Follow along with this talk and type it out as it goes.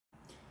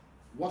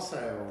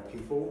Wassail,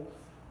 people.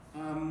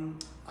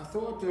 I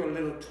thought I'd do a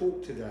little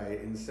talk today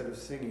instead of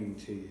singing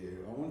to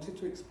you. I wanted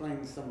to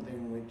explain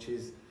something which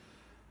is,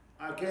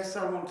 I guess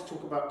I want to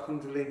talk about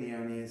Kundalini,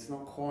 only it's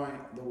not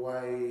quite the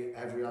way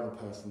every other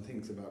person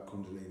thinks about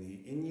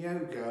Kundalini. In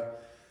yoga,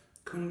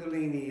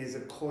 Kundalini is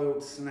a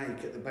coiled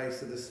snake at the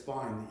base of the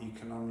spine that you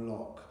can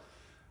unlock.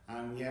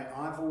 And yet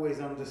I've always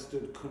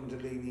understood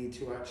Kundalini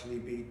to actually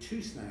be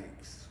two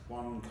snakes,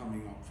 one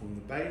coming up from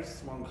the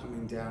base, one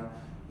coming down.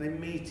 They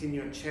meet in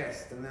your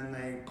chest and then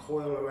they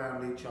coil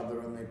around each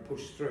other and they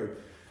push through.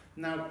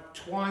 Now,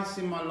 twice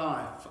in my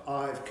life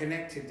I've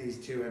connected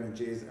these two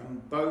energies,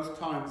 and both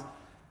times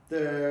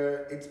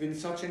it's been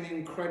such an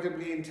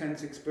incredibly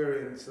intense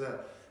experience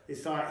that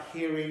it's like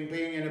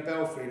being in a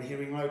belfry and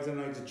hearing loads and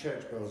loads of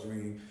church bells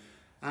ringing.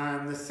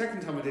 And the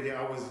second time I did it,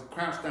 I was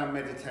crouched down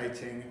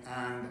meditating,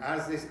 and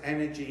as this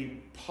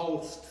energy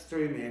pulsed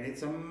through me, and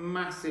it's a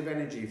massive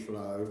energy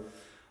flow,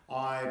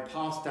 I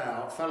passed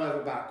out, fell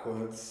over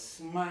backwards,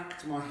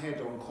 smacked my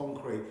head on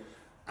concrete,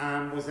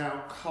 and was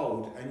out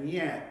cold. And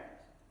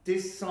yet,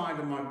 this side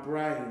of my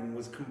brain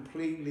was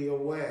completely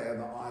aware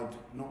that I'd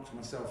knocked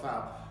myself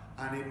out,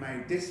 and it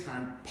made this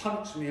hand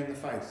punch me in the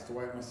face to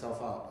wake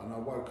myself up, and I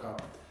woke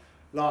up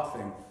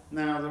laughing.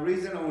 Now, the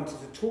reason I wanted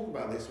to talk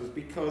about this was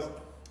because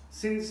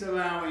since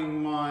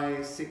allowing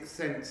my sixth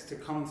sense to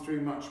come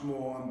through much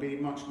more and be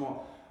much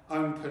more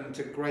open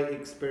to great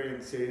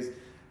experiences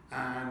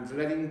and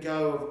letting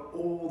go of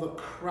all the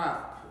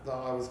crap that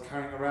I was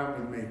carrying around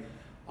with me,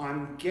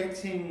 I'm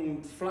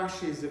getting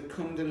flashes of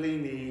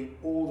Kundalini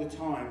all the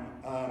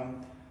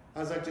time.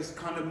 As I just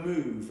kind of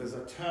move, as I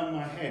turn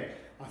my head,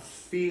 I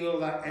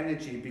feel that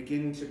energy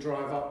begin to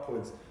drive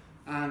upwards.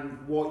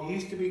 And what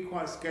used to be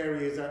quite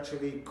scary is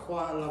actually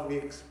quite a lovely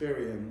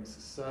experience.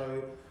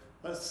 So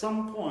at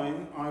some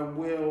point, I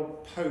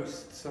will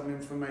post some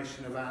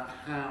information about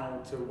how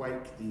to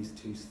wake these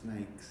two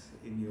snakes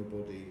in your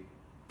body.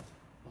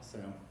 I'll say.